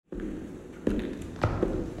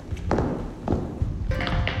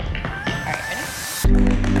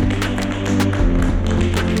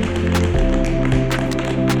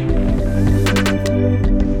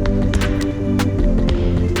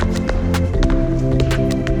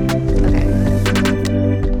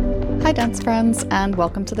dance friends, and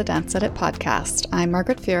welcome to the Dance Edit podcast. I'm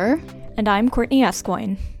Margaret Fuhrer. And I'm Courtney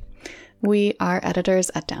Escoyne. We are editors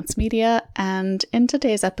at Dance Media, and in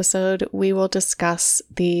today's episode, we will discuss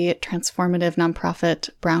the transformative nonprofit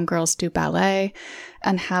Brown Girls Do Ballet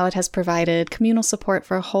and how it has provided communal support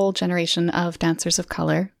for a whole generation of dancers of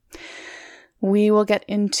color. We will get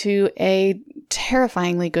into a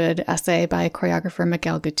terrifyingly good essay by choreographer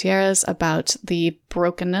Miguel Gutierrez about the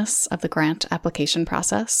brokenness of the grant application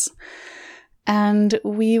process. And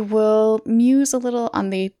we will muse a little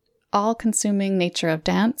on the all-consuming nature of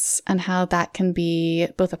dance and how that can be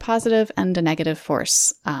both a positive and a negative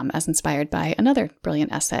force, as inspired by another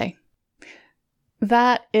brilliant essay.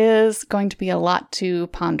 That is going to be a lot to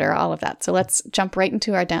ponder, all of that. So let's jump right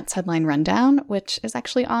into our dance headline rundown, which is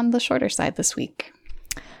actually on the shorter side this week.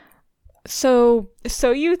 So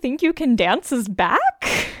you think you can dance is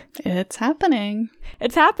back? It's happening.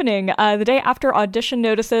 It's happening. The day after audition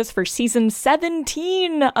notices for season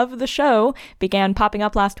 17 of the show began popping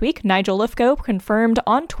up last week, Nigel Lithgow confirmed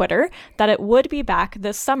on Twitter that it would be back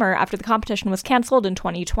this summer after the competition was canceled in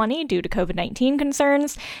 2020 due to COVID-19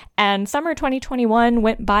 concerns, and summer 2021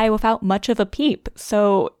 went by without much of a peep.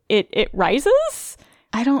 So it rises?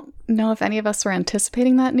 I don't know if any of us were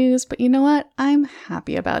anticipating that news, but you know what? I'm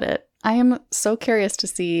happy about it. I am so curious to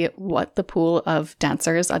see what the pool of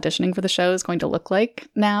dancers auditioning for the show is going to look like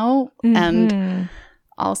now. Mm-hmm. And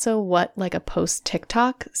also what like a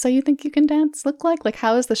post-TikTok So You Think You Can Dance look like? Like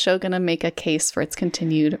how is the show going to make a case for its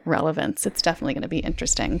continued relevance? It's definitely going to be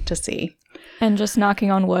interesting to see. And just knocking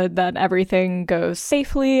on wood that everything goes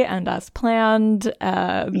safely and as planned.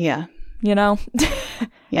 Yeah. You know?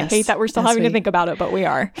 Yes. I hate that we're still having to think about it, but we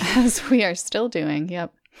are. As we are still doing,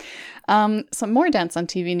 yep. Some more dance on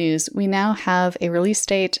TV news. We now have a release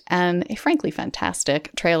date and a frankly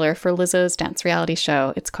fantastic trailer for Lizzo's dance reality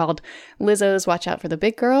show. It's called Lizzo's Watch Out for the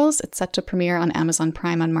Big Girls. It's set to premiere on Amazon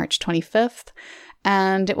Prime on March 25th.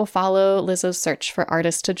 And it will follow Lizzo's search for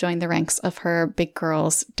artists to join the ranks of her Big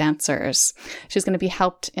Girls dancers. She's going to be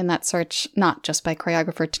helped in that search not just by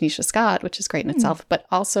choreographer Tanisha Scott, which is great in itself, but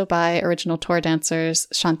also by original tour dancers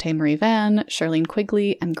Shantae Marie Van, Charlene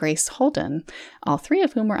Quigley, and Grace Holden, all three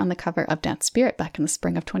of whom were on the cover of Dance Spirit back in the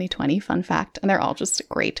spring of 2020. Fun fact. And they're all just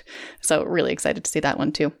great. So really excited to see that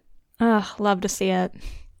one too. Love to see it.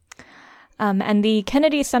 And the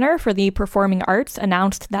Kennedy Center for the Performing Arts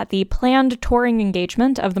announced that the planned touring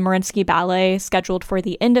engagement of the Mariinsky Ballet, scheduled for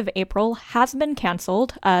the end of April, has been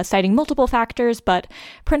canceled, citing multiple factors, but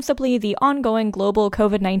principally the ongoing global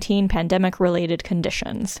COVID-19 pandemic-related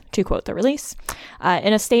conditions, to quote the release.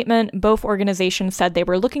 In a statement, both organizations said they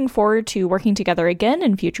were looking forward to working together again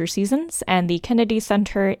in future seasons, and the Kennedy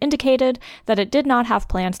Center indicated that it did not have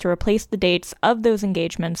plans to replace the dates of those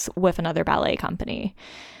engagements with another ballet company.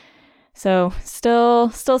 So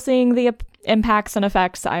still seeing the impacts and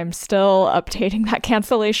effects. I'm still updating that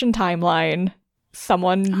cancellation timeline.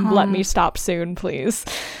 Someone let me stop soon, please.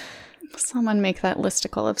 Someone make that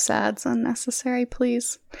listicle of sads unnecessary,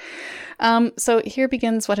 please. So here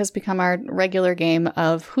begins what has become our regular game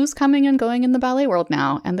of who's coming and going in the ballet world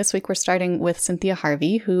now. And this week we're starting with Cynthia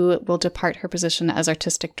Harvey, who will depart her position as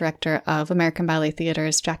artistic director of American Ballet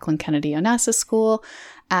Theater's Jacqueline Kennedy Onassis School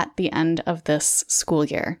at the end of this school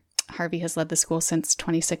year. Harvey has led the school since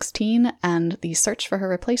 2016, and the search for her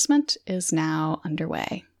replacement is now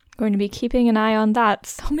underway. Going to be keeping an eye on that.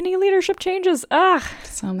 So many leadership changes.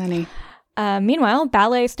 So many. Meanwhile,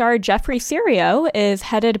 ballet star Jeffrey Serio is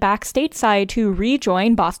headed back stateside to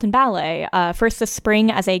rejoin Boston Ballet, first this spring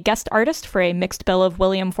as a guest artist for a mixed bill of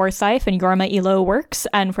William Forsythe and Yorma Elo works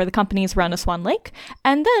and for the company's Run a Swan Lake,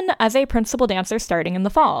 and then as a principal dancer starting in the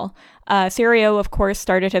fall. Serio, of course,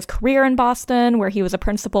 started his career in Boston, where he was a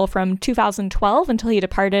principal from 2012 until he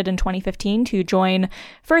departed in 2015 to join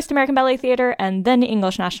first American Ballet Theater and then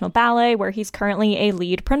English National Ballet, where he's currently a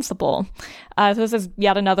lead principal. So this is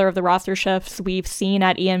yet another of the roster shifts we've seen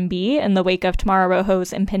at EMB in the wake of Tamara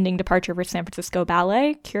Rojo's impending departure for San Francisco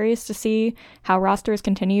Ballet. Curious to see how rosters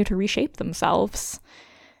continue to reshape themselves.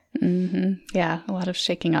 Mm-hmm. Yeah, a lot of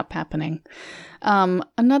shaking up happening.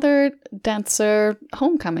 Another dancer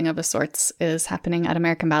homecoming of a sorts is happening at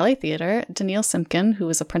American Ballet Theater. Daniil Simkin, who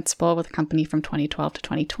was a principal with the company from 2012 to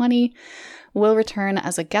 2020, will return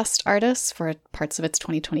as a guest artist for parts of its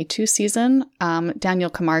 2022 season. Daniel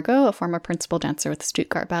Camargo, a former principal dancer with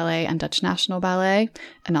Stuttgart Ballet and Dutch National Ballet,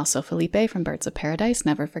 and also Felipe from Birds of Paradise,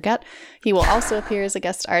 never forget. He will also appear as a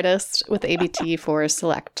guest artist with ABT for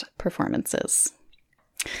select performances.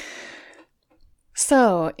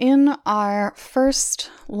 So, in our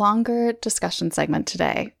first longer discussion segment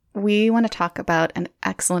today, we want to talk about an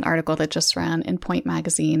excellent article that just ran in Point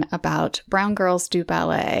Magazine about Brown Girls Do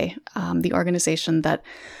Ballet, the organization that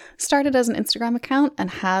started as an Instagram account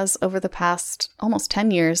and has, over the past almost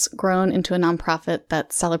 10 years, grown into a nonprofit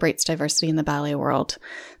that celebrates diversity in the ballet world.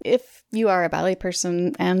 If you are a ballet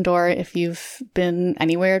person and or if you've been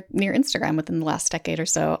anywhere near Instagram within the last decade or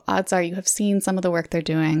so, odds are you have seen some of the work they're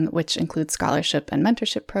doing, which includes scholarship and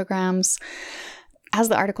mentorship programs. As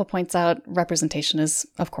the article points out, representation is,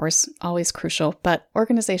 of course, always crucial, but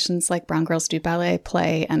organizations like Brown Girls Do Ballet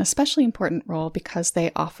play an especially important role because they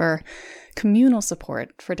offer communal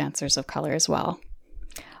support for dancers of color as well.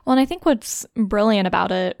 Well, and I think what's brilliant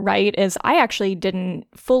about it, right, is I actually didn't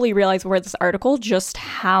fully realize before this article just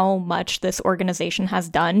how much this organization has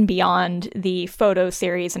done beyond the photo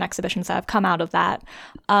series and exhibitions that have come out of that.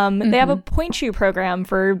 They have a point shoe program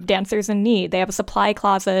for dancers in need. They have a supply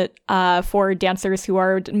closet for dancers who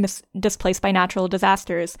are displaced by natural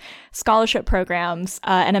disasters, scholarship programs,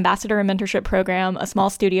 an ambassador and mentorship program, a small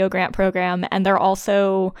studio grant program, and they're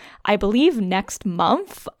also, I believe, next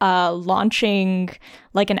month launching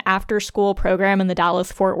like an after-school program in the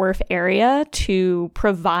Dallas-Fort Worth area to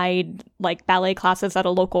provide like ballet classes at a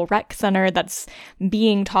local rec center that's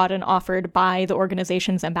being taught and offered by the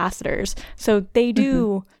organization's ambassadors. So they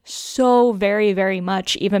do so very, very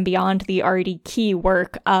much, even beyond the already key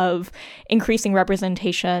work of increasing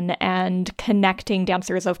representation and connecting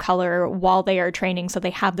dancers of color while they are training so they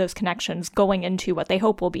have those connections going into what they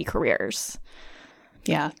hope will be careers.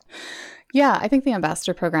 Yeah. Yeah, I think the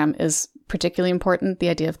ambassador program is particularly important, the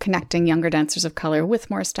idea of connecting younger dancers of color with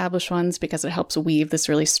more established ones, because it helps weave this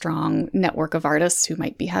really strong network of artists who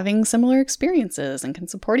might be having similar experiences and can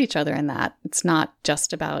support each other in that. It's not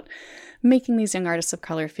just about making these young artists of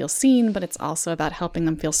color feel seen, but it's also about helping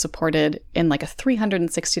them feel supported in like a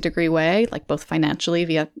 360-degree way, like both financially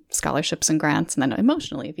via scholarships and grants, and then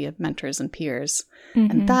emotionally via mentors and peers.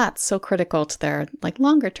 And that's so critical to their like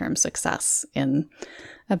longer-term success in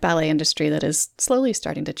a ballet industry that is slowly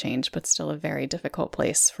starting to change, but still a very difficult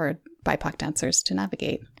place for BIPOC dancers to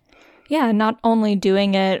navigate. Yeah, not only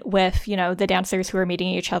doing it with, you know, the dancers who are meeting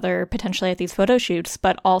each other potentially at these photo shoots,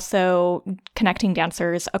 but also connecting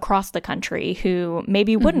dancers across the country who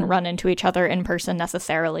maybe wouldn't run into each other in person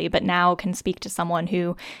necessarily, but now can speak to someone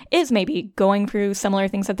who is maybe going through similar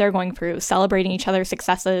things that they're going through, celebrating each other's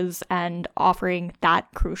successes and offering that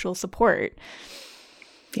crucial support.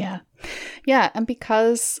 Yeah. Yeah. And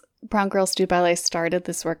because Brown Girls Do Ballet started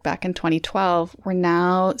this work back in 2012, we're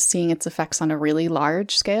now seeing its effects on a really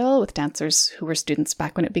large scale with dancers who were students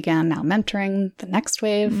back when it began now mentoring the next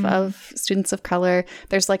wave of students of color.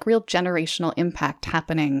 There's like real generational impact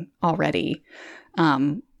happening already.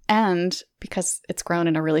 And because it's grown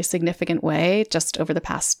in a really significant way just over the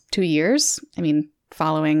past 2 years, I mean,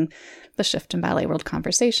 following the shift in ballet world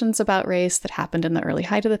conversations about race that happened in the early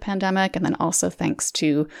height of the pandemic, and then also thanks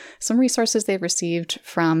to some resources they've received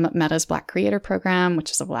from Meta's Black Creator Program, which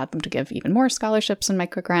has allowed them to give even more scholarships and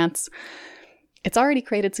microgrants. It's already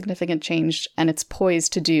created significant change, and it's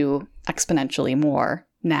poised to do exponentially more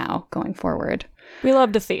now going forward. We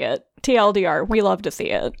love to see it. TLDR, we love to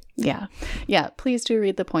see it. Yeah. Yeah, please do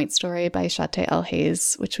read the Point story by Shatay L.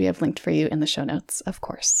 Hayes, which we have linked for you in the show notes, of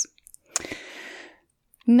course.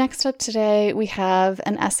 Next up today, we have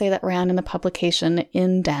an essay that ran in the publication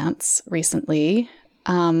In Dance recently.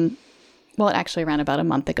 Well, it actually ran about a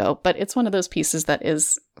month ago, but it's one of those pieces that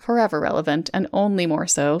is forever relevant and only more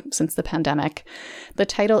so since the pandemic. The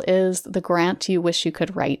title is The Grant You Wish You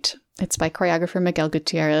Could Write. It's by choreographer Miguel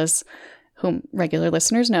Gutierrez, whom regular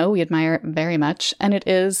listeners know we admire very much, and it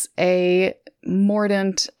is a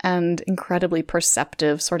mordant and incredibly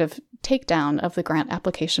perceptive sort of takedown of the grant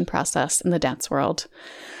application process in the dance world.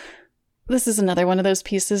 This is another one of those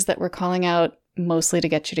pieces that we're calling out mostly to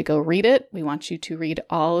get you to go read it. We want you to read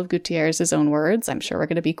all of Gutierrez's own words. I'm sure we're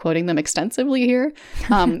going to be quoting them extensively here.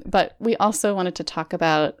 But we also wanted to talk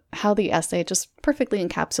about how the essay just perfectly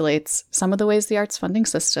encapsulates some of the ways the arts funding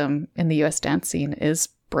system in the U.S. dance scene is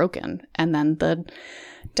broken, and then the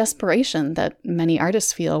desperation that many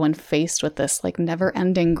artists feel when faced with this like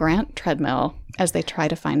never-ending grant treadmill as they try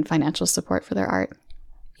to find financial support for their art.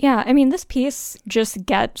 Yeah, I mean, this piece just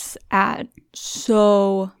gets at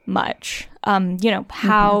so much.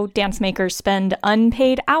 How dance makers spend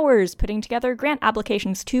unpaid hours putting together grant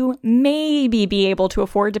applications to maybe be able to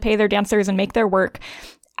afford to pay their dancers and make their work.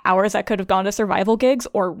 Hours that could have gone to survival gigs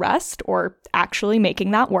or rest or actually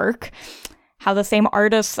making that work. how the same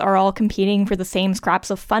artists are all competing for the same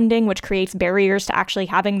scraps of funding, which creates barriers to actually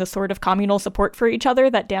having the sort of communal support for each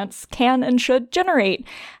other that dance can and should generate.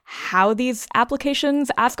 How these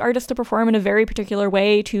applications ask artists to perform in a very particular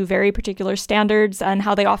way to very particular standards, and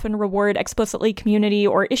how they often reward explicitly community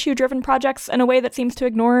or issue-driven projects in a way that seems to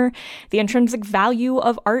ignore the intrinsic value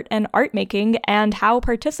of art and art making, and how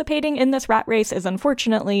participating in this rat race is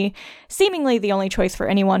unfortunately seemingly the only choice for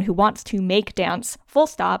anyone who wants to make dance, full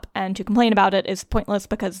stop, and to complain about it is pointless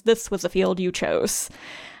because this was a field you chose.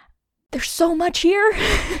 There's so much here,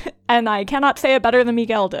 and I cannot say it better than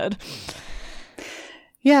Miguel did.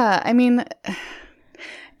 Yeah, I mean,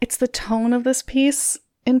 it's the tone of this piece,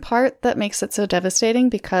 in part, that makes it so devastating,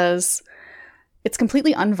 because it's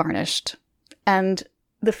completely unvarnished, and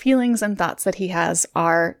the feelings and thoughts that he has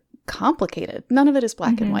are complicated. None of it is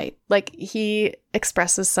black and white. Like, he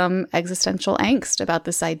expresses some existential angst about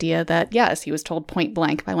this idea that, yes, he was told point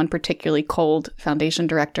blank by one particularly cold foundation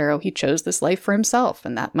director, oh, he chose this life for himself,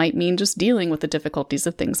 and that might mean just dealing with the difficulties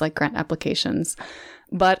of things like grant applications.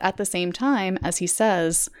 But at the same time, as he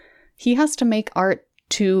says, he has to make art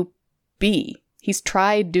to be. He's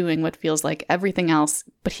tried doing what feels like everything else,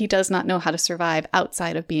 but he does not know how to survive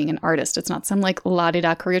outside of being an artist. It's not some like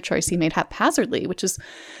la-di-da career choice he made haphazardly, which is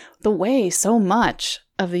the way so much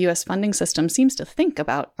of the US funding system seems to think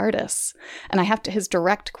about artists. And his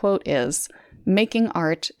direct quote is, "Making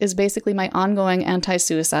art is basically my ongoing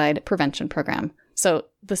anti-suicide prevention program." So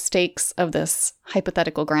the stakes of this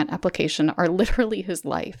hypothetical grant application are literally his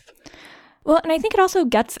life. Well, and I think it also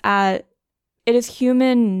gets at, it is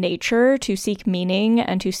human nature to seek meaning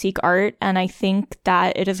and to seek art. And I think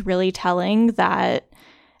that it is really telling that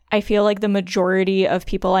I feel like the majority of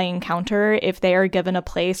people I encounter, if they are given a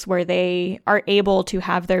place where they are able to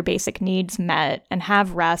have their basic needs met and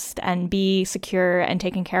have rest and be secure and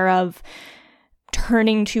taken care of,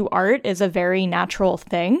 turning to art is a very natural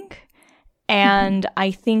thing. And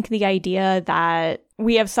I think the idea that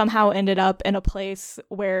we have somehow ended up in a place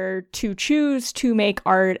where to choose to make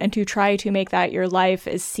art and to try to make that your life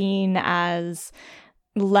is seen as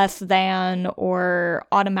less than or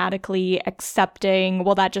automatically accepting,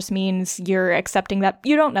 well, that just means you're accepting that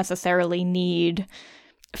you don't necessarily need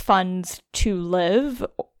funds to live.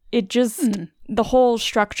 It just, the whole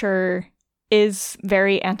structure is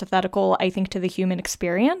very antithetical, I think, to the human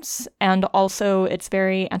experience. And also it's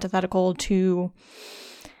very antithetical to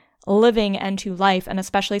living and to life, and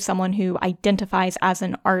especially someone who identifies as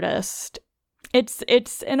an artist.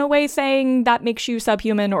 It's in a way saying that makes you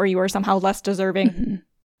subhuman or you are somehow less deserving.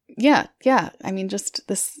 Yeah. I mean, just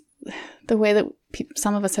the way that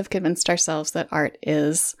some of us have convinced ourselves that art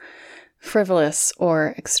is frivolous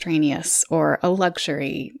or extraneous or a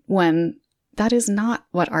luxury, when that is not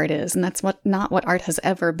what art is, and that's not what art has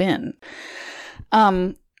ever been.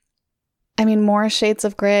 I mean, more shades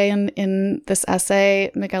of gray in this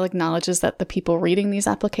essay. Miguel acknowledges that the people reading these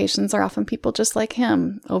applications are often people just like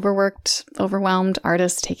him, overworked, overwhelmed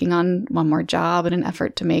artists taking on one more job in an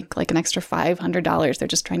effort to make like an extra $500. They're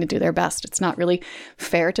just trying to do their best. It's not really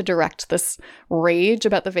fair to direct this rage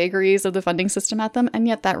about the vagaries of the funding system at them, and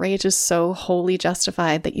yet that rage is so wholly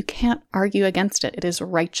justified that you can't argue against it. It is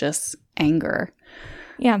righteous anger.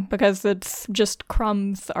 Yeah, because it's just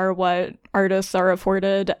crumbs are what artists are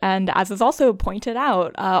afforded. And as is also pointed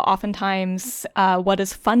out, oftentimes what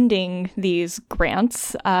is funding these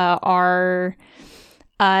grants are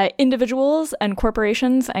individuals and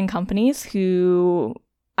corporations and companies who,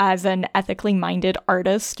 as an ethically minded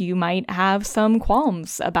artist, you might have some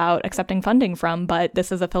qualms about accepting funding from. But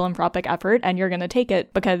this is a philanthropic effort and you're going to take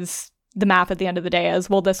it because the math at the end of the day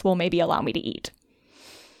is, well, this will maybe allow me to eat.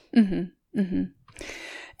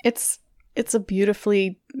 It's a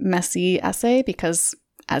beautifully messy essay because,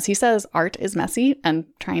 as he says, art is messy, and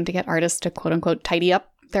trying to get artists to quote unquote tidy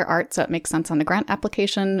up their art so it makes sense on the grant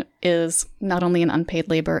application is not only an unpaid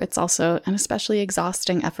labor, it's also an especially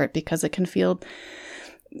exhausting effort because it can feel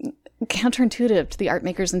counterintuitive to the art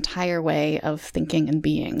maker's entire way of thinking and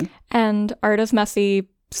being. And art is messy,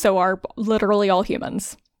 so are literally all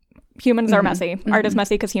humans. Humans are messy. Art is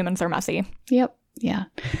messy because humans are messy. Yep. Yeah.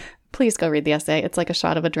 Please go read the essay. It's like a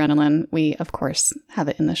shot of adrenaline. We, of course, have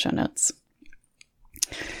it in the show notes.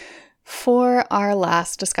 For our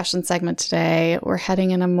last discussion segment today, we're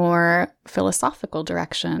heading in a more philosophical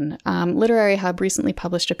direction. Literary Hub recently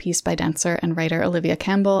published a piece by dancer and writer Olivia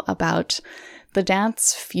Campbell about the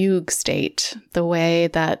dance fugue state, the way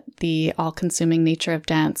that the all-consuming nature of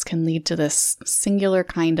dance can lead to this singular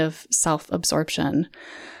kind of self-absorption.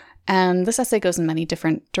 And this essay goes in many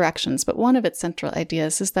different directions, but one of its central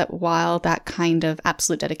ideas is that while that kind of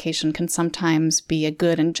absolute dedication can sometimes be a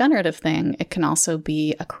good and generative thing, it can also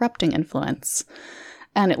be a corrupting influence.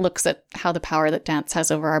 And it looks at how the power that dance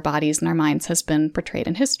has over our bodies and our minds has been portrayed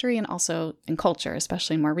in history and also in culture,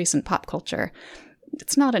 especially in more recent pop culture.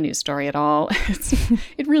 It's not a news story at all.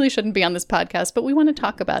 It really shouldn't be on this podcast, but we want to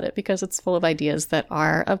talk about it because it's full of ideas that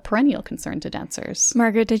are of perennial concern to dancers.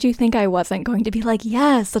 Margaret, did you think I wasn't going to be like,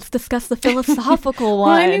 yes, let's discuss the philosophical one?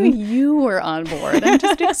 Well, I knew you were on board. I'm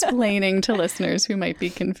just explaining to listeners who might be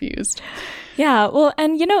confused. Yeah, well,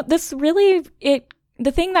 and this really,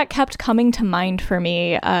 the thing that kept coming to mind for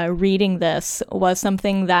me reading this was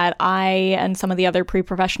something that I and some of the other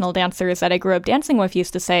pre-professional dancers that I grew up dancing with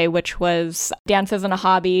used to say, which was dance isn't a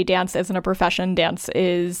hobby, dance isn't a profession, dance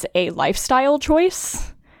is a lifestyle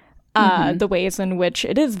choice. The ways in which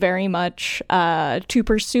it is very much to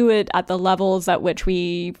pursue it at the levels at which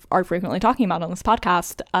we are frequently talking about on this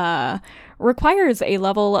podcast requires a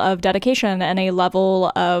level of dedication and a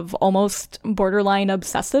level of almost borderline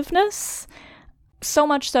obsessiveness. So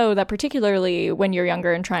much so that particularly when you're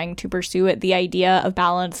younger and trying to pursue it, the idea of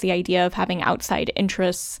balance, the idea of having outside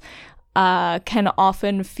interests can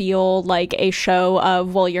often feel like a show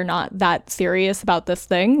of, well, you're not that serious about this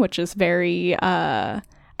thing, which is very, I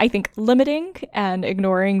think, limiting and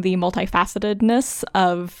ignoring the multifacetedness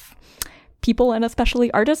of people and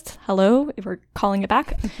especially artists. Hello, if we're calling it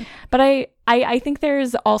back. But I think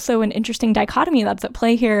there's also an interesting dichotomy that's at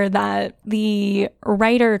play here that the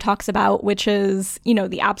writer talks about, which is,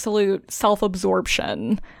 the absolute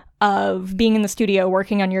self-absorption of being in the studio,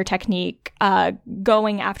 working on your technique,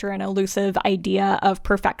 going after an elusive idea of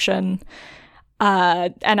perfection,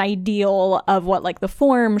 an ideal of what like the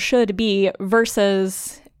form should be,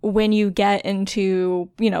 versus when you get into,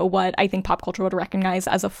 what I think pop culture would recognize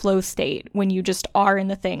as a flow state, when you just are in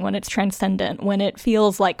the thing, when it's transcendent, when it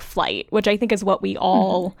feels like flight, which I think is what we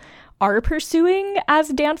all are pursuing as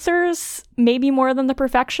dancers, maybe more than the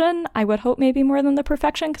perfection. I would hope maybe more than the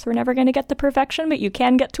perfection, because we're never going to get the perfection, but you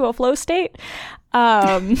can get to a flow state.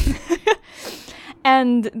 And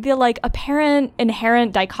the apparent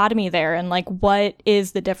inherent dichotomy there, and what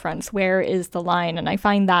is the difference? Where is the line? And I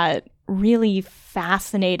find that really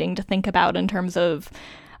fascinating to think about in terms of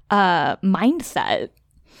mindset.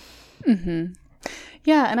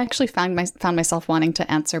 Yeah, and I actually found myself wanting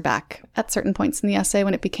to answer back at certain points in the essay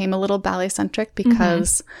when it became a little ballet-centric,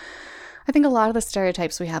 because I think a lot of the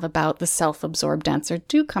stereotypes we have about the self-absorbed dancer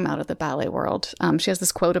do come out of the ballet world. She has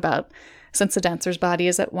this quote about, since the dancer's body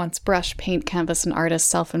is at once brush, paint, canvas, and artist,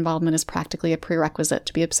 self-involvement is practically a prerequisite.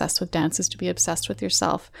 To be obsessed with dance is to be obsessed with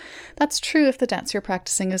yourself. That's true if the dance you're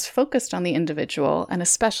practicing is focused on the individual, and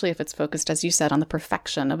especially if it's focused, as you said, on the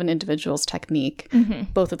perfection of an individual's technique.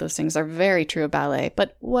 Both of those things are very true of ballet.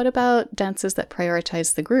 But what about dances that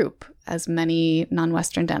prioritize the group, as many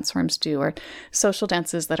non-Western dance forms do, or social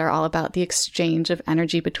dances that are all about the exchange of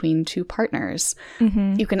energy between two partners?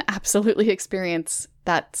 You can absolutely experience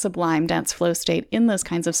that sublime dance flow state in those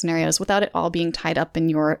kinds of scenarios without it all being tied up in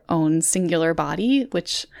your own singular body,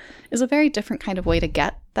 which is a very different kind of way to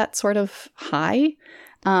get that sort of high.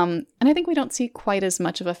 And I think we don't see quite as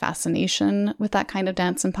much of a fascination with that kind of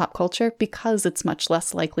dance in pop culture because it's much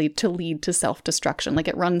less likely to lead to self-destruction.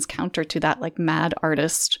 It runs counter to that mad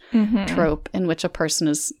artist trope in which a person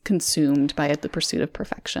is consumed by the pursuit of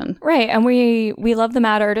perfection. Right. And we love the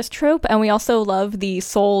mad artist trope, and we also love the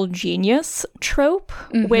soul genius trope,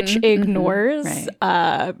 which ignores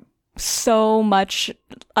so much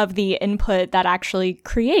of the input that actually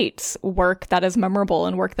creates work that is memorable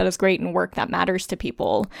and work that is great and work that matters to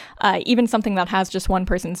people. Even something that has just one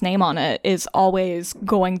person's name on it is always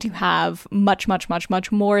going to have much, much, much,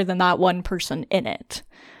 much more than that one person in it,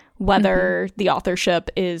 whether the authorship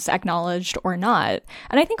is acknowledged or not.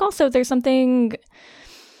 And I think also there's something...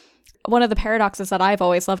 One of the paradoxes that I've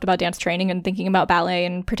always loved about dance training and thinking about ballet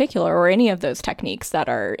in particular, or any of those techniques that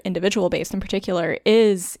are individual based in particular,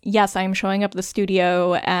 is yes, I'm showing up at the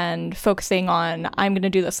studio and focusing on, I'm going to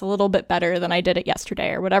do this a little bit better than I did it yesterday,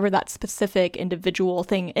 or whatever that specific individual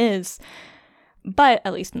thing is. But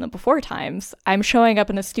at least in the before times, I'm showing up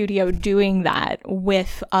in the studio doing that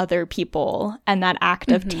with other people. And that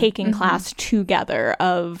act of taking class together,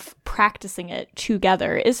 of practicing it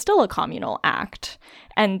together, is still a communal act.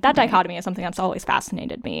 And that dichotomy is something that's always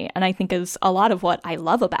fascinated me. And I think is a lot of what I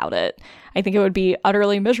love about it. I think it would be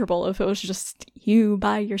utterly miserable if it was just you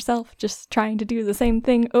by yourself, just trying to do the same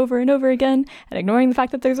thing over and over again and ignoring the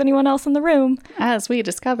fact that there's anyone else in the room. As we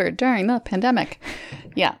discovered during the pandemic.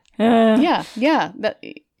 Yeah. Yeah.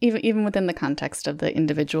 even within the context of the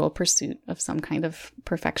individual pursuit of some kind of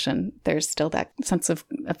perfection, there's still that sense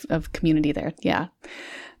of community there. Yeah.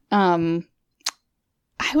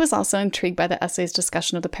 I was also intrigued by the essay's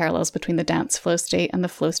discussion of the parallels between the dance flow state and the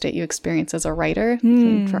flow state you experience as a writer,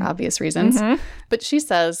 for obvious reasons. Mm-hmm. But she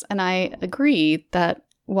says, and I agree, that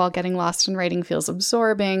while getting lost in writing feels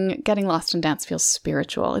absorbing, getting lost in dance feels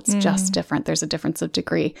spiritual. It's just different. There's a difference of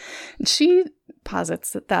degree. And she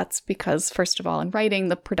posits that that's because, first of all, in writing,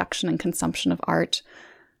 the production and consumption of art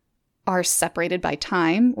are separated by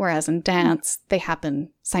time, whereas in dance, they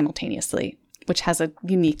happen simultaneously, which has a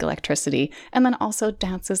unique electricity. And then also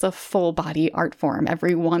dance is a full body art form.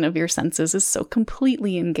 Every one of your senses is so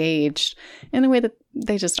completely engaged in a way that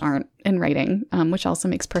they just aren't in writing, which also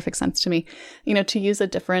makes perfect sense to me. You know, to use a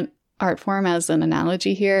different art form as an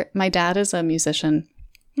analogy here, my dad is a musician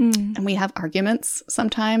and we have arguments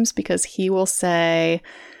sometimes because he will say,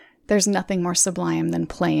 there's nothing more sublime than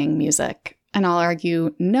playing music. And I'll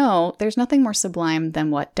argue, no, there's nothing more sublime than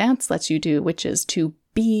what dance lets you do, which is to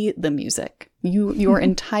be the music. Your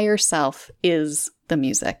entire self is the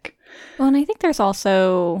music. Well, and I think there's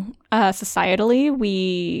also, societally,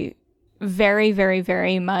 we very, very,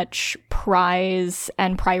 very much prize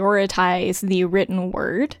and prioritize the written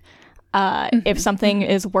word. If something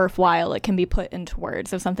is worthwhile, it can be put into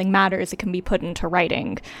words. If something matters, it can be put into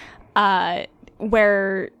writing.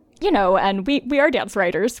 Where, you know, and we are dance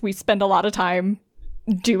writers. We spend a lot of time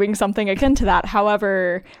doing something akin to that.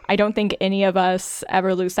 However, I don't think any of us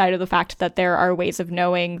ever lose sight of the fact that there are ways of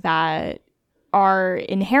knowing that are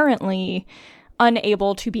inherently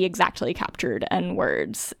unable to be exactly captured in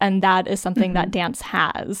words. And that is something that dance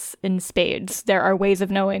has in spades. There are ways of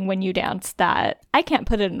knowing when you dance that I can't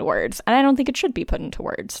put it into words, and I don't think it should be put into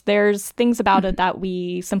words. There's things about it that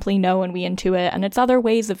we simply know and we intuit, and it's other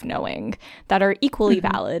ways of knowing that are equally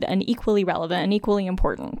valid and equally relevant and equally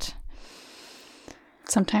important.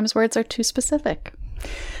 Sometimes words are too specific.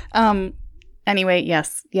 Anyway,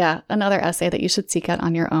 yes. Yeah. Another essay that you should seek out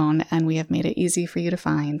on your own. And we have made it easy for you to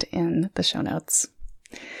find in the show notes.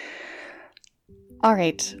 All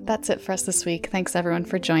right. That's it for us this week. Thanks everyone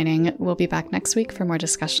for joining. We'll be back next week for more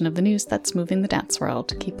discussion of the news that's moving the dance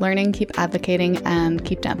world. Keep learning, keep advocating, and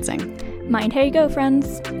keep dancing. Mind how you go,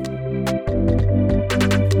 friends.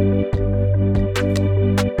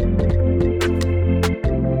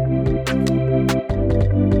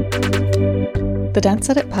 The Dance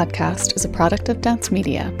Edit podcast is a product of Dance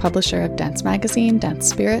Media, publisher of Dance Magazine, Dance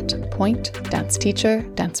Spirit, Point, Dance Teacher,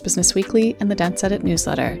 Dance Business Weekly, and the Dance Edit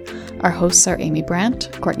newsletter. Our hosts are Amy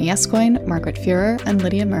Brandt, Courtney Escoyne, Margaret Fuhrer, and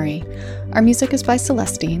Lydia Murray. Our music is by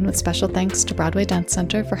Celestine, with special thanks to Broadway Dance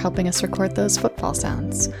Center for helping us record those footfall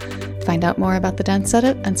sounds. Find out more about the Dance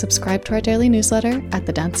Edit and subscribe to our daily newsletter at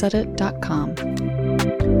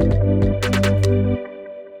thedanceedit.com.